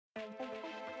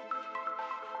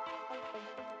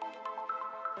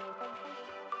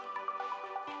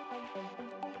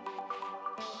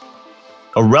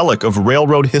A relic of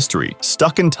railroad history,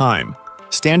 stuck in time,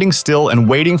 standing still and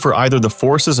waiting for either the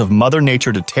forces of Mother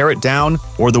Nature to tear it down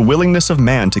or the willingness of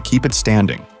man to keep it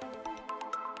standing.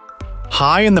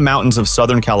 High in the mountains of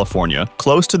Southern California,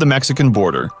 close to the Mexican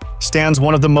border, stands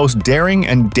one of the most daring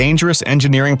and dangerous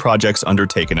engineering projects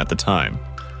undertaken at the time.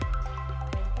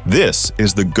 This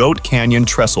is the Goat Canyon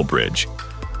Trestle Bridge,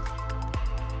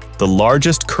 the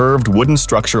largest curved wooden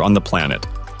structure on the planet,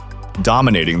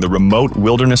 dominating the remote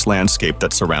wilderness landscape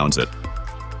that surrounds it.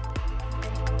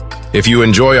 If you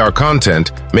enjoy our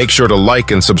content, make sure to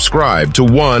like and subscribe to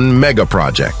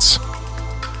Megaprojects.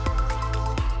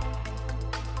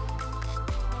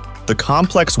 The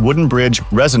complex wooden bridge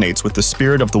resonates with the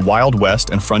spirit of the Wild West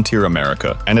and frontier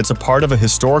America, and it's a part of a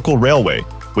historical railway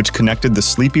which connected the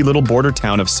sleepy little border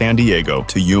town of San Diego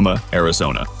to Yuma,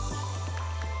 Arizona.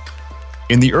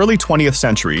 In the early 20th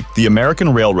century, the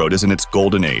American railroad is in its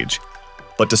golden age.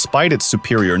 But despite its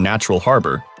superior natural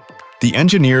harbor, the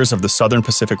engineers of the Southern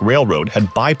Pacific Railroad had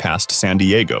bypassed San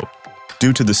Diego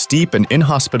due to the steep and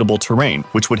inhospitable terrain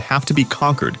which would have to be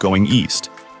conquered going east.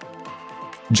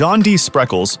 John D.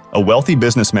 Spreckels, a wealthy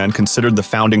businessman considered the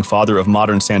founding father of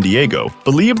modern San Diego,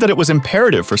 believed that it was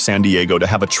imperative for San Diego to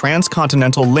have a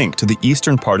transcontinental link to the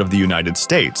eastern part of the United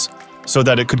States, so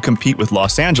that it could compete with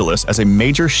Los Angeles as a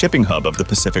major shipping hub of the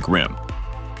Pacific Rim.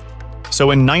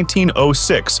 So in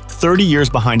 1906, 30 years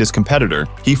behind his competitor,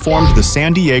 he formed the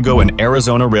San Diego and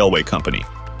Arizona Railway Company,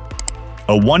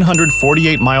 a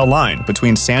 148-mile line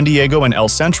between San Diego and El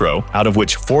Centro, out of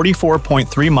which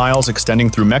 44.3 miles extending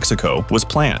through Mexico was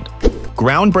planned.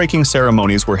 Groundbreaking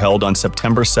ceremonies were held on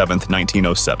September 7,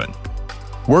 1907.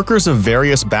 Workers of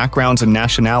various backgrounds and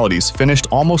nationalities finished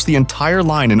almost the entire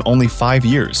line in only 5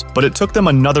 years, but it took them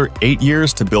another 8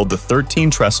 years to build the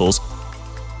 13 trestles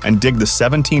and dig the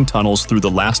 17 tunnels through the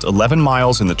last 11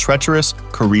 miles in the treacherous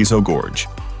Carrizo Gorge.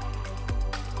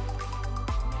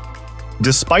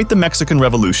 Despite the Mexican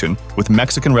Revolution, with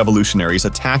Mexican revolutionaries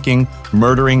attacking,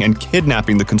 murdering, and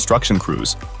kidnapping the construction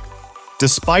crews,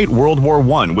 despite World War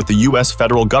I with the U.S.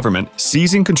 federal government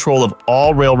seizing control of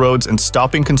all railroads and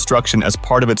stopping construction as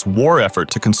part of its war effort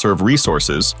to conserve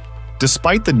resources,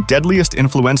 despite the deadliest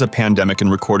influenza pandemic in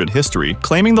recorded history,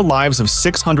 claiming the lives of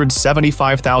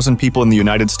 675,000 people in the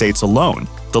United States alone,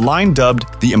 the line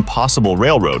dubbed the Impossible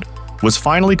Railroad was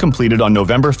finally completed on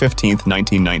November 15,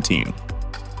 1919.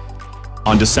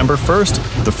 On December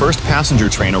 1st, the first passenger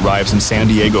train arrives in San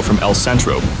Diego from El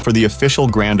Centro for the official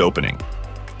grand opening.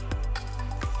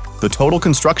 The total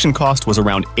construction cost was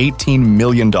around $18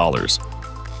 million.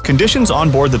 Conditions on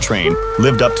board the train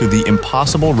lived up to the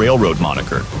Impossible Railroad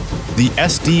moniker. The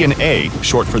SD&A,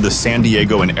 short for the San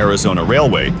Diego and Arizona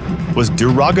Railway, was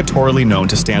derogatorily known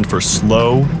to stand for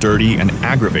slow, dirty, and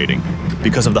aggravating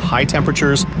because of the high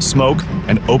temperatures, smoke,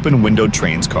 and open-windowed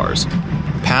trains cars.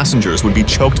 Passengers would be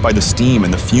choked by the steam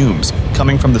and the fumes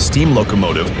coming from the steam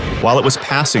locomotive while it was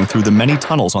passing through the many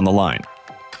tunnels on the line.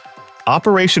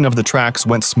 Operation of the tracks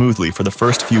went smoothly for the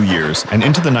first few years and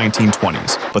into the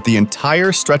 1920s, but the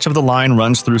entire stretch of the line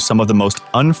runs through some of the most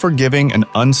unforgiving and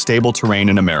unstable terrain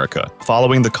in America,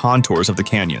 following the contours of the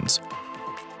canyons.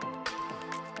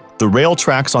 The rail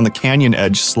tracks on the canyon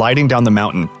edge sliding down the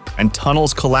mountain and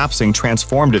tunnels collapsing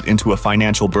transformed it into a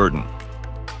financial burden.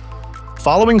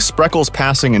 Following Spreckels'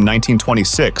 passing in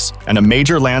 1926 and a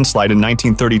major landslide in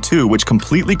 1932 which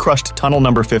completely crushed tunnel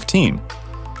number 15,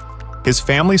 his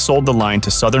family sold the line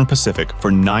to Southern Pacific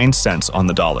for 9 cents on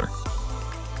the dollar.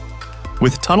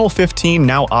 With tunnel 15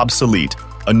 now obsolete,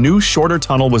 a new shorter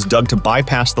tunnel was dug to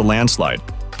bypass the landslide,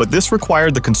 but this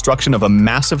required the construction of a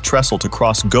massive trestle to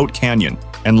cross Goat Canyon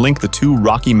and link the two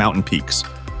Rocky Mountain peaks.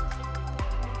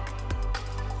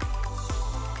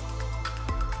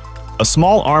 A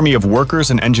small army of workers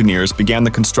and engineers began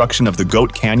the construction of the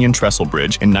Goat Canyon Trestle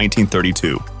Bridge in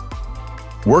 1932.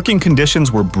 Working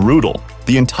conditions were brutal.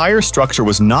 The entire structure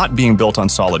was not being built on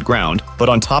solid ground, but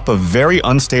on top of very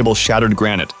unstable shattered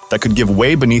granite that could give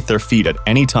way beneath their feet at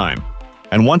any time.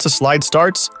 And once a slide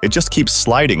starts, it just keeps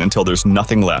sliding until there's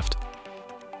nothing left.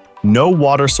 No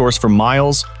water source for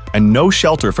miles, and no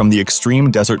shelter from the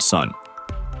extreme desert sun.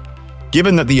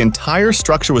 Given that the entire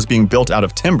structure was being built out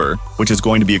of timber, which is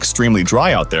going to be extremely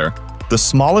dry out there, the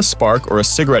smallest spark or a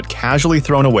cigarette casually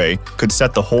thrown away could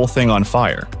set the whole thing on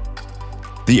fire.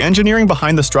 The engineering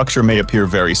behind the structure may appear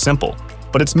very simple,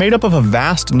 but it's made up of a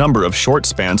vast number of short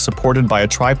spans supported by a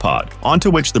tripod,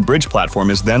 onto which the bridge platform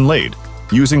is then laid,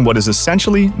 using what is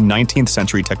essentially 19th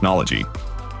century technology.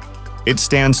 It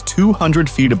stands 200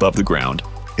 feet above the ground,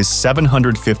 is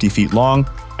 750 feet long,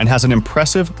 and has an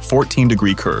impressive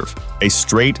 14-degree curve. A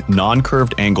straight,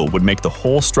 non-curved angle would make the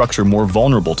whole structure more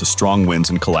vulnerable to strong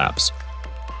winds and collapse.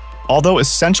 Although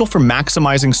essential for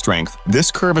maximizing strength,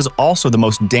 this curve is also the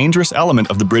most dangerous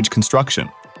element of the bridge construction.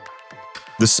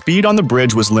 The speed on the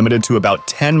bridge was limited to about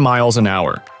 10 miles an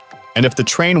hour, and if the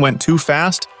train went too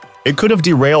fast, it could have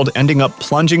derailed, ending up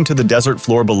plunging to the desert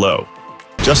floor below,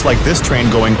 just like this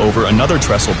train going over another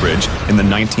trestle bridge in the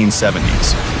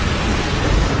 1970s.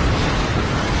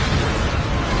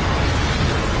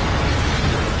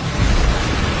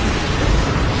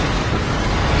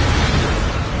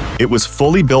 It was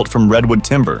fully built from redwood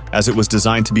timber, as it was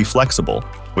designed to be flexible,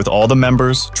 with all the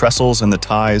members, trestles, and the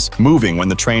ties moving when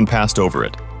the train passed over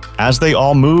it. As they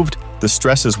all moved, the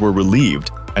stresses were relieved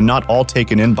and not all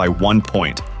taken in by one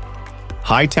point.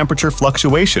 High temperature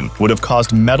fluctuation would have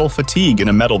caused metal fatigue in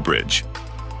a metal bridge.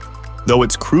 Though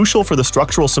it's crucial for the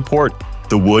structural support,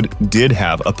 the wood did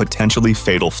have a potentially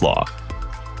fatal flaw.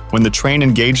 When the train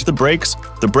engaged the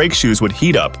brakes shoes would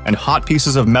heat up and hot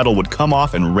pieces of metal would come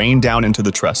off and rain down into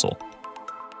the trestle.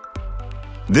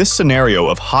 This scenario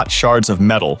of hot shards of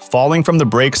metal falling from the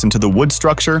brakes into the wood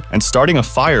structure and starting a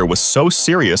fire was so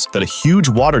serious that a huge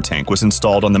water tank was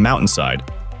installed on the mountainside,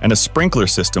 and a sprinkler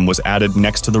system was added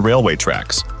next to the railway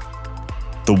tracks.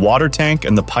 The water tank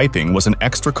and the piping was an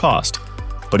extra cost,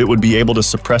 but it would be able to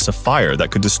suppress a fire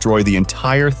that could destroy the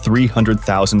entire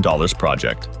 $300,000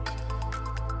 project.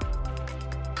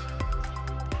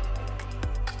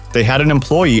 They had an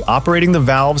employee operating the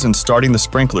valves and starting the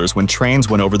sprinklers when trains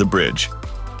went over the bridge.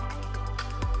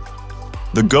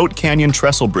 The Goat Canyon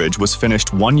Trestle Bridge was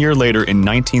finished 1 year later in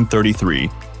 1933,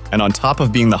 and on top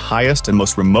of being the highest and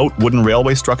most remote wooden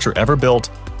railway structure ever built,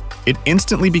 it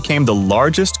instantly became the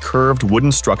largest curved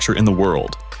wooden structure in the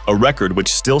world, a record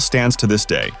which still stands to this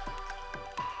day.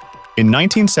 In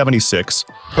 1976,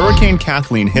 Hurricane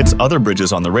Kathleen hits other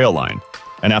bridges on the rail line,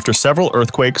 and after several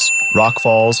earthquakes,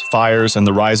 rockfalls, fires, and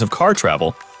the rise of car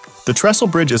travel, the Trestle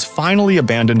Bridge is finally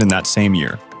abandoned in that same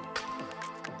year.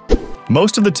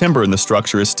 Most of the timber in the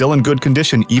structure is still in good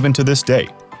condition even to this day,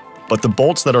 but the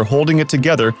bolts that are holding it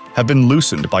together have been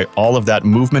loosened by all of that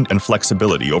movement and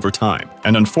flexibility over time,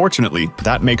 and unfortunately,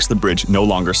 that makes the bridge no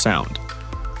longer sound.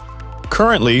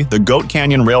 Currently, the Goat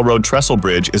Canyon Railroad Trestle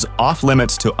Bridge is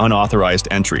off-limits to unauthorized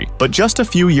entry, but just a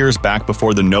few years back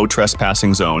before the no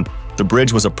trespassing zone, the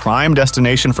bridge was a prime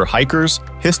destination for hikers,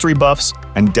 history buffs,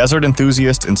 and desert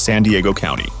enthusiasts in San Diego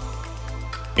County.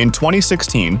 In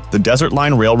 2016, the Desert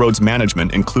Line Railroad's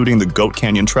management, including the Goat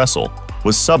Canyon Trestle,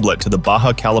 was sublet to the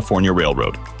Baja California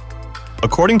Railroad.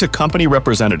 According to company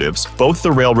representatives, both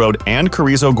the railroad and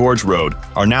Carrizo Gorge Road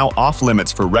are now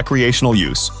off-limits for recreational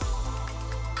use.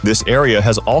 This area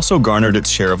has also garnered its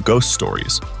share of ghost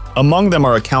stories. Among them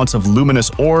are accounts of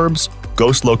luminous orbs,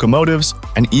 ghost locomotives,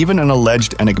 and even an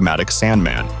alleged enigmatic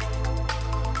Sandman.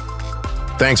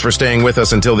 Thanks for staying with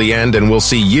us until the end, and we'll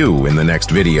see you in the next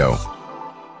video.